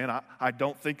thinking, man, I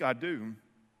don't think I do.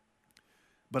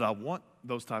 But I want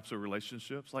those types of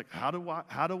relationships. Like, how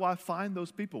do I find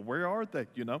those people? Where are they,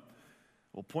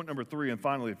 Well, point number 3, and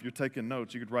finally, if you're taking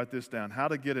notes, you could write this down. How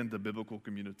to get into biblical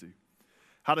community.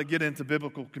 How to get into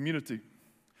biblical community.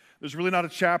 There's really not a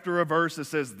chapter or a verse that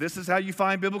says, this is how you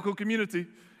find biblical community.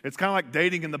 It's kind of like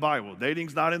dating in the Bible.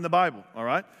 Dating's not in the Bible, all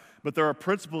right? But there are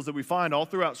principles that we find all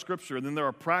throughout Scripture, and then there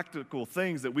are practical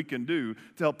things that we can do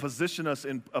to help position us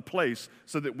in a place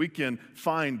so that we can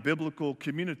find biblical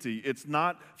community. It's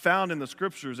not found in the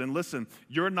Scriptures, and listen,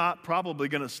 you're not probably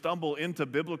going to stumble into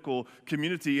biblical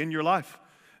community in your life.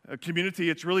 A community,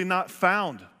 it's really not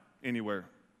found anywhere.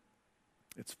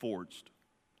 It's forged.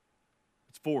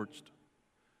 It's forged.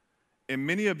 And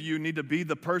many of you need to be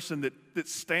the person that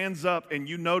stands up and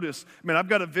you notice, man, I've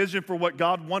got a vision for what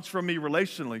God wants from me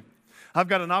relationally. I've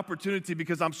got an opportunity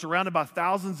because I'm surrounded by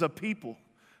thousands of people,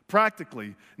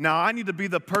 practically. Now, I need to be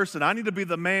the person, I need to be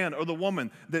the man or the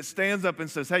woman that stands up and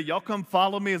says, hey, y'all come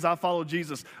follow me as I follow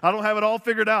Jesus. I don't have it all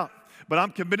figured out, but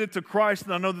I'm committed to Christ,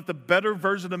 and I know that the better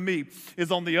version of me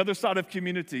is on the other side of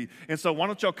community. And so why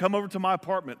don't y'all come over to my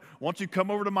apartment? Why don't you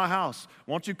come over to my house?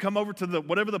 Why don't you come over to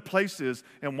whatever the place is,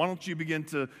 and why don't you begin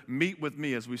to meet with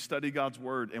me as we study God's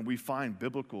Word and we find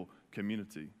biblical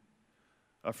community?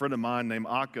 A friend of mine named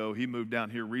Akko, he moved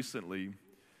down here recently,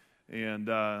 and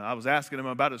I was asking him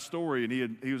about his story,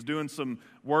 and he was doing some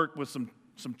work with some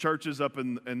churches up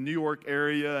in New York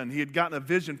area, and he had gotten a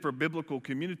vision for biblical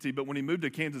community, but when he moved to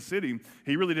Kansas City,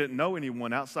 he really didn't know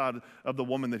anyone outside of the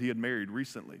woman that he had married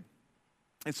recently.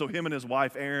 And so him and his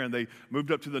wife, Erin, they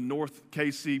moved up to the North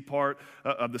KC part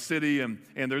of the city, and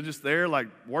they're just there like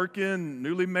working,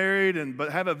 newly married,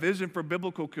 but have a vision for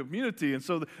biblical community. And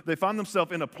so they find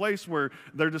themselves in a place where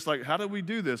they're just like, how do we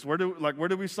do this? Where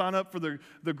do we sign up for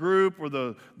the group or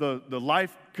the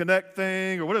Life Connect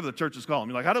thing or whatever the church is calling?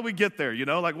 You're like, how do we get there?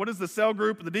 Like, what is the cell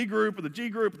group or the D group or the G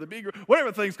group or the B group, whatever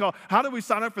the thing's called? How do we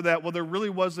sign up for that? Well, there really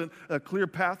wasn't a clear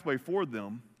pathway for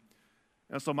them.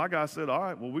 And so my guy said, all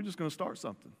right, well, we're just going to start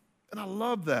something. And I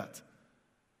love that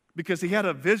because he had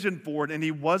a vision for it, and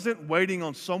he wasn't waiting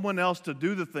on someone else to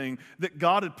do the thing that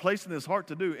God had placed in his heart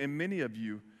to do. And many of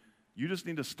you just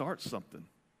need to start something.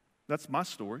 That's my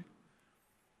story.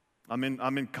 I'm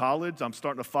in college. I'm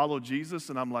starting to follow Jesus,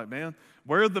 and I'm like, man,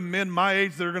 where are the men my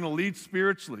age that are going to lead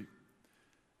spiritually?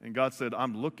 And God said,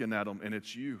 I'm looking at them, and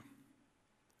it's you.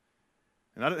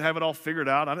 And I didn't have it all figured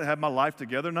out. I didn't have my life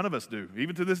together. None of us do,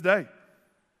 even to this day.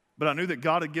 But I knew that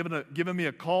God had given me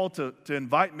a call to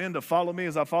invite men to follow me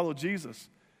as I follow Jesus.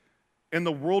 And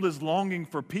the world is longing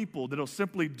for people that will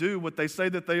simply do what they say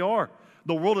that they are.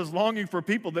 The world is longing for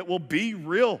people that will be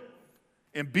real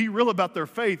and be real about their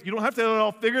faith. You don't have to have it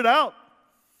all figured out.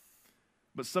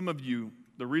 But some of you,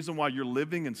 the reason why you're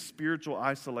living in spiritual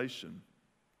isolation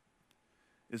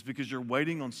is because you're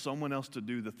waiting on someone else to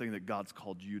do the thing that God's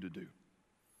called you to do.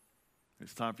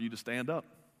 It's time for you to stand up.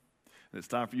 And it's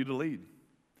time for you to lead.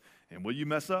 And will you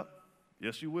mess up?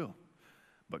 Yes, you will.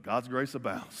 But God's grace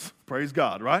abounds. Praise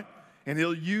God, right? And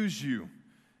He'll use you.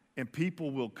 And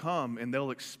people will come and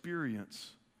they'll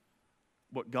experience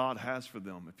what God has for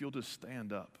them if you'll just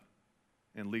stand up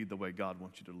and lead the way God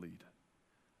wants you to lead.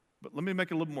 But let me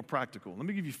make it a little more practical. Let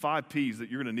me give you 5 P's that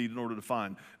you're going to need in order to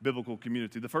find biblical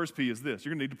community. The first P is this.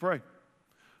 You're going to need to pray.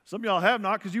 Some of y'all have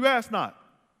not because you asked not.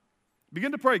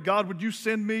 Begin to pray. God, would you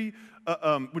send me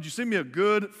a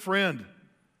good friend?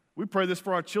 We pray this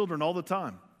for our children all the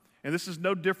time. And this is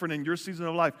no different in your season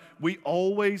of life. We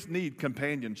always need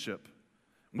companionship.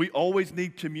 We always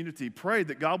need community. Pray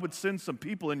that God would send some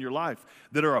people in your life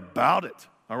that are about it,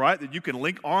 all right, that you can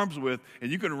link arms with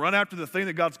and you can run after the thing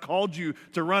that God's called you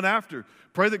to run after.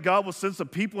 Pray that God will send some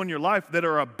people in your life that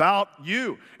are about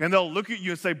you, and they'll look at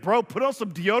you and say, bro, put on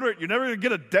some deodorant. You're never going to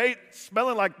get a date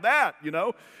smelling like that, you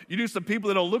know. You do some people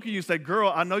that will look at you and say,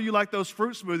 girl, I know you like those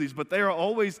fruit smoothies, but they are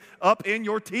always up in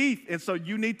your teeth, and so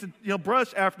you need to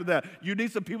brush after that. You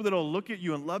need some people that will look at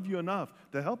you and love you enough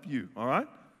to help you, all right?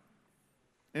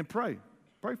 And pray.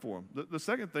 Pray for them. The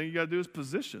second thing you got to do is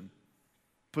position.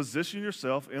 Position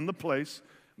yourself in the place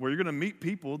where you're going to meet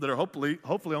people that are hopefully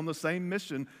on the same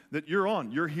mission that you're on.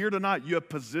 You're here tonight. You have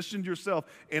positioned yourself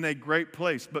in a great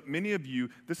place. But many of you,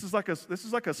 this is like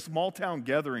a small town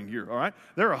gathering here, all right?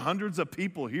 There are hundreds of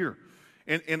people here.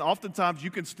 And oftentimes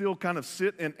you can still kind of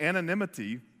sit in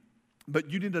anonymity,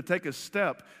 but you need to take a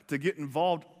step to get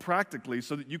involved practically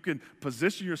so that you can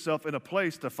position yourself in a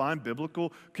place to find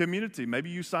biblical community. Maybe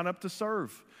you sign up to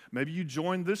serve. Maybe you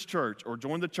join this church or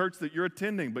join the church that you're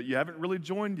attending, but you haven't really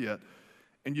joined yet.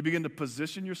 And you begin to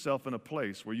position yourself in a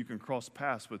place where you can cross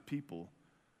paths with people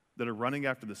that are running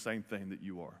after the same thing that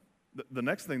you are. The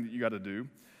next thing that you got to do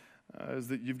is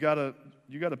that you got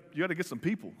to get some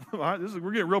people. All right,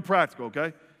 we're getting real practical,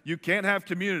 okay? You can't have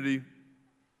community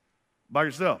by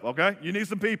yourself, okay? You need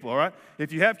some people, all right?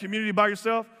 If you have community by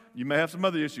yourself, you may have some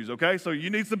other issues, okay? So you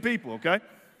need some people, okay?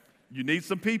 You need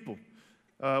some people.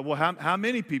 Well, how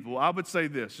many people? I would say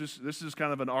this. This is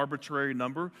kind of an arbitrary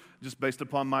number just based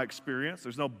upon my experience.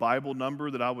 There's no Bible number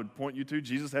that I would point you to.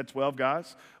 Jesus had 12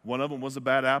 guys. One of them was a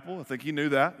bad apple. I think he knew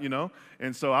that, you know.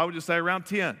 And so I would just say around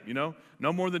 10, you know,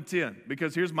 no more than 10.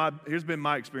 Because here's been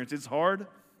my experience. It's hard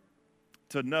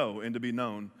to know and to be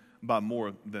known by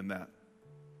more than that.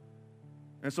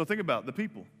 And so think about the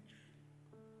people.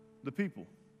 The people.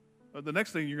 The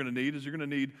next thing you're going to need is you're going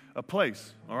to need a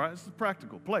place, all right? This is a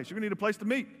practical place. You're going to need a place to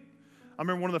meet. I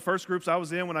remember one of the first groups I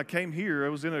was in when I came here, I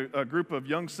was in a group of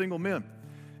young single men,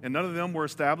 and none of them were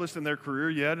established in their career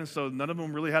yet, and so none of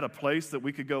them really had a place that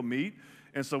we could go meet.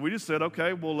 And so we just said,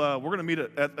 okay, well, we're going to meet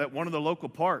at one of the local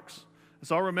parks. And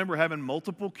so I remember having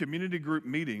multiple community group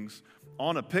meetings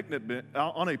on a picnic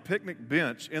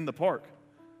bench in the park.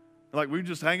 Like we were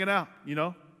just hanging out, you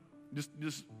know,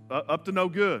 just up to no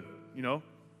good, you know.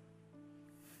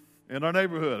 In our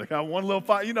neighborhood. I got one little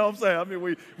fight, you know what I'm saying? I mean,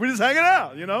 we're just hanging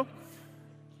out, you know?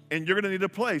 And you're going to need a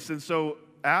place. And so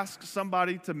ask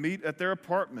somebody to meet at their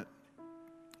apartment,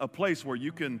 a place where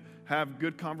you can have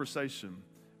good conversation,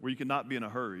 where you can not be in a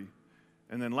hurry.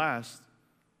 And then last,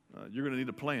 you're going to need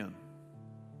a plan.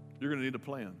 You're going to need a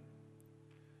plan.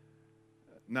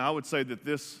 Now, I would say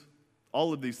that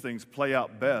all of these things play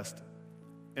out best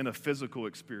in a physical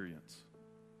experience.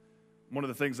 One of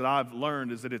the things that I've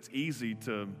learned is that it's easy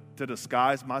to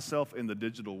disguise myself in the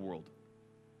digital world.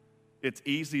 It's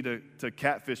easy to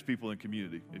catfish people in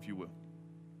community, if you will.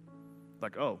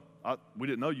 Like, oh, we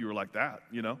didn't know you were like that,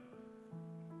 you know.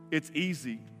 It's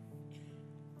easy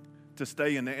to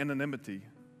stay in anonymity,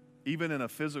 even in a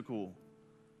physical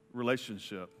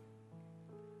relationship.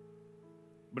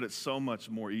 But it's so much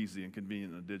more easy and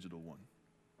convenient in a digital one.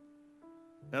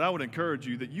 And I would encourage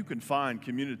you that you can find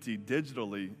community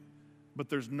digitally, but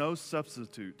there's no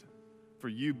substitute for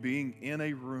you being in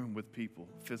a room with people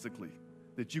physically,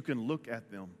 that you can look at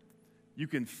them. You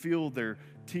can feel their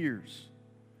tears.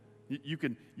 You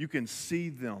can see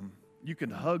them. You can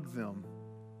hug them.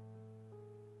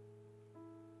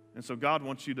 And so God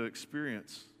wants you to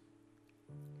experience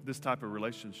this type of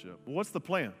relationship. Well, what's the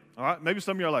plan? All right, maybe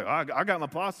some of you are like, I got my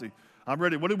posse. I'm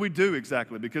ready. What did we do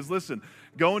exactly? Because listen,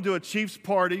 going to a Chiefs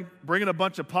party, bringing a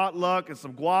bunch of potluck and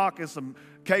some guac and some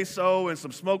queso and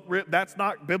some smoked rib, that's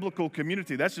not biblical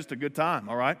community. That's just a good time,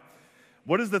 all right?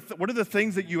 What are the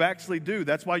things that you actually do?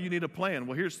 That's why you need a plan.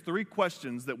 Well, here's 3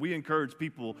 questions that we encourage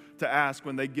people to ask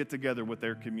when they get together with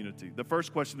their community. The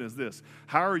first question is this: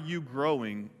 how are you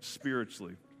growing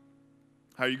spiritually?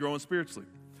 How are you growing spiritually?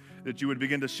 That you would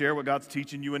begin to share what God's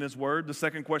teaching you in His Word. The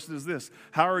second question is this: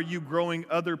 how are you growing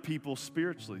other people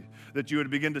spiritually? That you would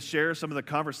begin to share some of the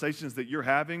conversations that you're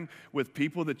having with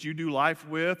people that you do life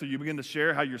with, or you begin to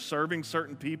share how you're serving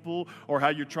certain people or how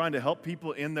you're trying to help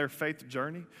people in their faith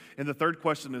journey. And the third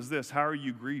question is this: how are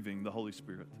you grieving the Holy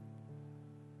Spirit?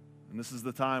 And this is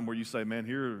the time where you say, man,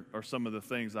 here are some of the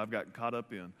things I've gotten caught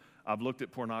up in. I've looked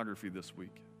at pornography this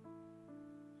week.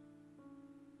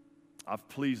 I've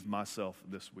pleased myself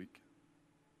this week.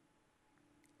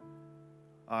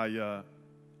 I've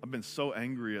been so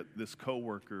angry at this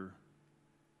coworker,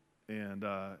 and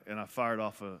I fired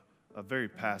off a very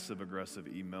passive-aggressive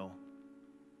email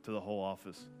to the whole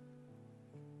office.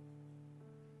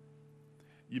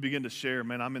 You begin to share,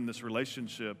 man, I'm in this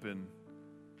relationship,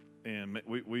 and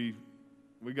we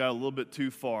got a little bit too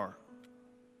far.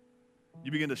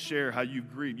 You begin to share how you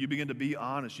grieve. You begin to be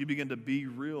honest. You begin to be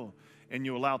real. And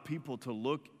you allow people to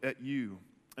look at you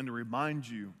and to remind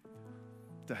you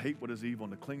to hate what is evil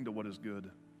and to cling to what is good.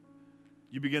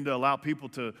 You begin to allow people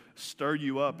to stir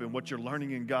you up in what you're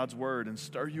learning in God's Word and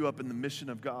stir you up in the mission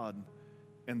of God.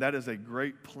 And that is a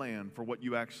great plan for what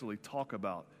you actually talk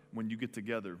about when you get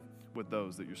together with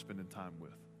those that you're spending time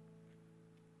with.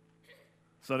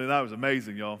 Sunday night was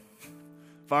amazing, y'all.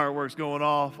 Fireworks going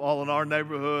off all in our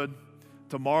neighborhood.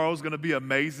 Tomorrow's going to be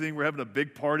amazing. We're having a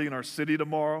big party in our city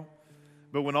tomorrow.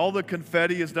 But when all the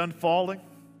confetti is done falling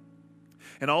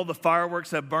and all the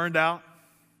fireworks have burned out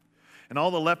and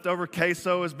all the leftover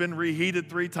queso has been reheated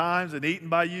 3 times and eaten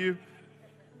by you,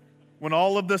 when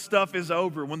all of this stuff is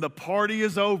over, when the party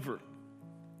is over,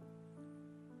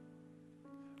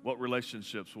 what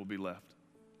relationships will be left?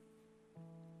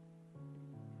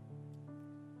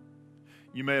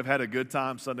 You may have had a good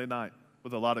time Sunday night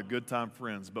with a lot of good time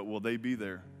friends, but will they be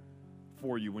there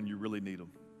for you when you really need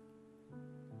them?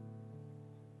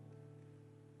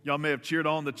 Y'all may have cheered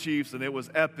on the Chiefs and it was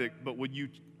epic, but would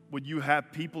you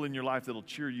have people in your life that'll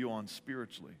cheer you on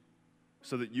spiritually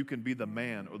so that you can be the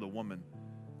man or the woman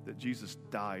that Jesus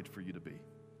died for you to be?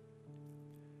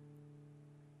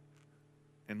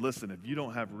 And listen, if you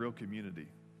don't have real community,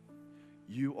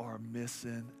 you are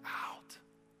missing out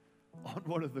on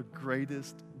one of the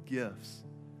greatest gifts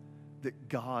that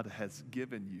God has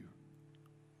given you.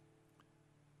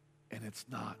 And it's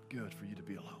not good for you to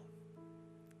be alone.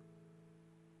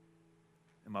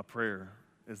 And my prayer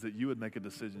is that you would make a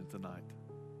decision tonight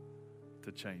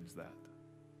to change that.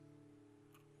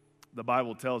 The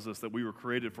Bible tells us that we were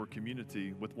created for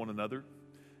community with one another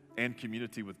and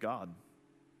community with God.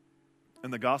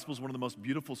 And the gospel is one of the most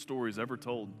beautiful stories ever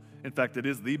told. In fact, it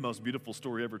is the most beautiful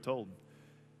story ever told.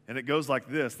 And it goes like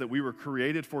this, that we were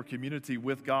created for community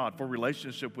with God, for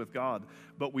relationship with God,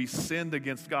 but we sinned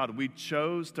against God. We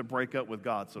chose to break up with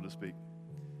God, so to speak.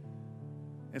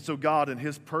 And so God, in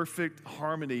His perfect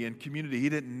harmony and community, He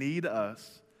didn't need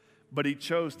us, but He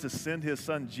chose to send His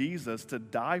Son Jesus to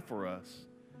die for us.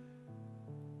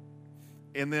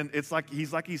 And then it's like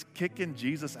He's kicking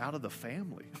Jesus out of the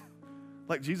family.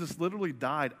 Like Jesus literally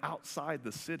died outside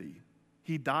the city.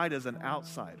 He died as an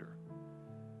outsider.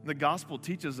 And the gospel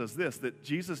teaches us this, that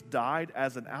Jesus died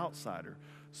as an outsider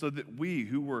so that we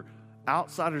who were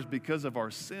outsiders because of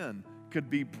our sin could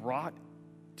be brought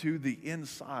to the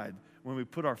inside when we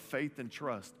put our faith and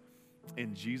trust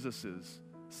in Jesus'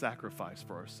 sacrifice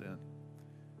for our sin.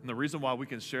 And the reason why we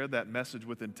can share that message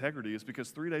with integrity is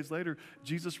because 3 days later,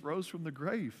 Jesus rose from the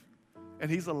grave, and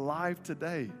He's alive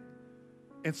today.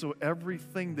 And so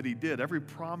everything that He did, every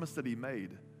promise that He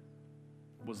made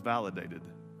was validated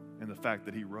in the fact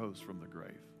that He rose from the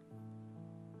grave.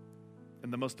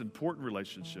 And the most important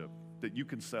relationship that you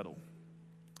can settle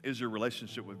is your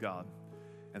relationship with God.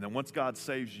 And then once God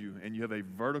saves you and you have a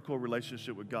vertical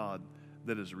relationship with God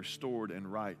that is restored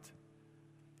and right,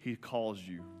 He calls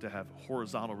you to have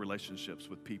horizontal relationships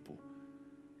with people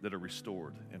that are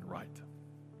restored and right.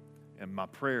 And my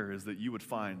prayer is that you would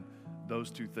find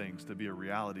those 2 things to be a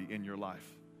reality in your life.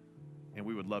 And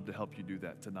we would love to help you do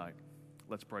that tonight.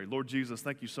 Let's pray. Lord Jesus,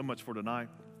 thank you so much for tonight.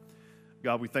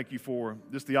 God, we thank you for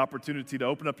just the opportunity to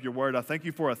open up your word. I thank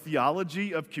you for a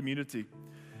theology of community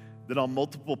that on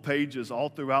multiple pages all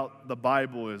throughout the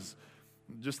Bible is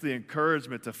just the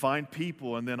encouragement to find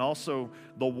people, and then also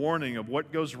the warning of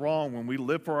what goes wrong when we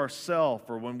live for ourselves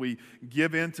or when we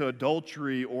give in to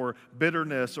adultery or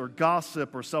bitterness or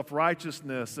gossip or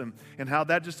self-righteousness, and how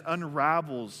that just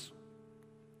unravels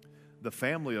the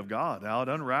family of God, how it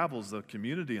unravels the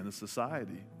community and the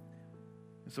society.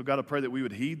 And So God, I pray that we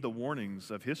would heed the warnings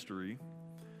of history,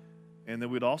 and that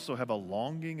we'd also have a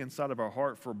longing inside of our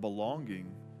heart for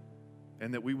belonging,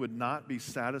 and that we would not be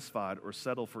satisfied or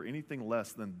settle for anything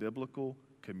less than biblical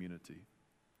community.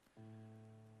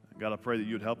 God, I pray that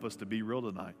you would help us to be real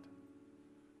tonight.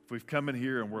 If we've come in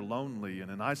here and we're lonely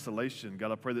and in isolation,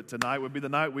 God, I pray that tonight would be the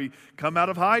night we come out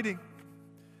of hiding.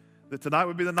 That tonight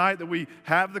would be the night that we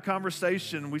have the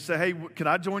conversation. We say, hey, can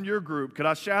I join your group? Could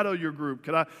I shadow your group?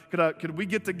 Could we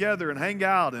get together and hang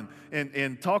out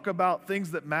and talk about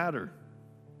things that matter?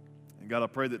 And God, I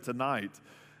pray that tonight,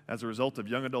 as a result of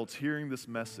young adults hearing this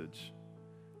message,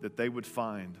 that they would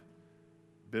find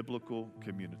biblical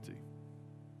community.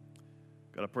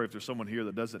 God, I pray if there's someone here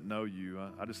that doesn't know you,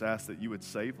 I just ask that you would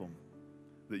save them,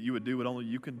 that you would do what only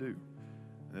you can do,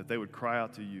 and that they would cry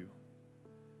out to you.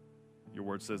 Your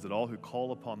word says that all who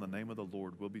call upon the name of the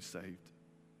Lord will be saved.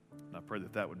 And I pray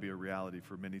that that would be a reality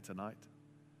for many tonight.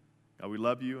 God, we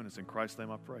love you, and it's in Christ's name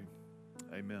I pray.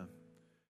 Amen.